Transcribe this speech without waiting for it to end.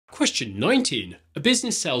Question 19. A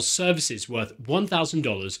business sells services worth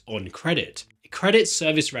 $1,000 on credit. It credits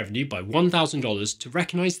service revenue by $1,000 to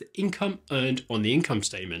recognize the income earned on the income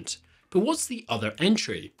statement. But what's the other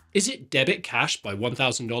entry? Is it debit cash by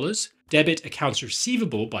 $1,000, debit accounts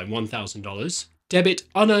receivable by $1,000, debit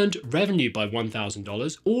unearned revenue by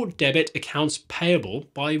 $1,000, or debit accounts payable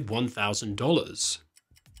by $1,000?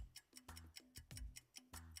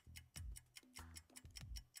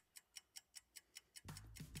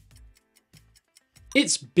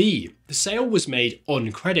 It's B. The sale was made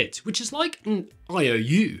on credit, which is like an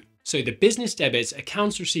IOU. So the business debits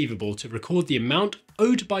accounts receivable to record the amount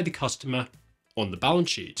owed by the customer on the balance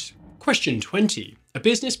sheet. Question 20. A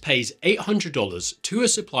business pays $800 to a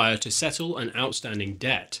supplier to settle an outstanding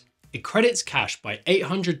debt. It credits cash by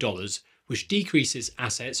 $800, which decreases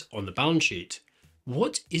assets on the balance sheet.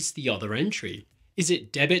 What is the other entry? Is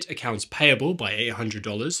it debit accounts payable by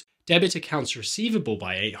 $800, debit accounts receivable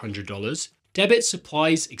by $800, debit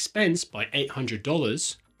supplies expense by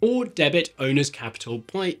 $800, or debit owner's capital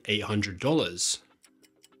by $800?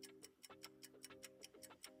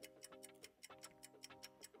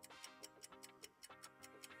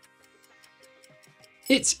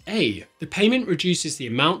 It's A. The payment reduces the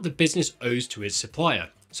amount the business owes to its supplier,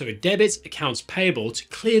 so it debits accounts payable to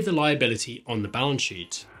clear the liability on the balance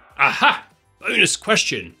sheet. Aha! Bonus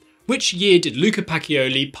question. Which year did Luca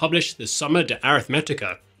Pacioli publish the Summa de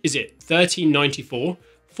Arithmetica? Is it 1394,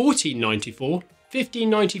 1494,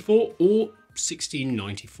 1594, or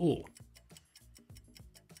 1694?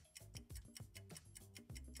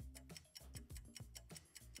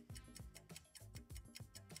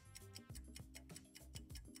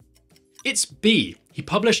 It's B. He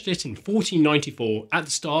published it in 1494 at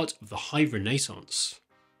the start of the High Renaissance.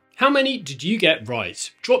 How many did you get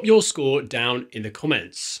right? Drop your score down in the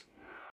comments.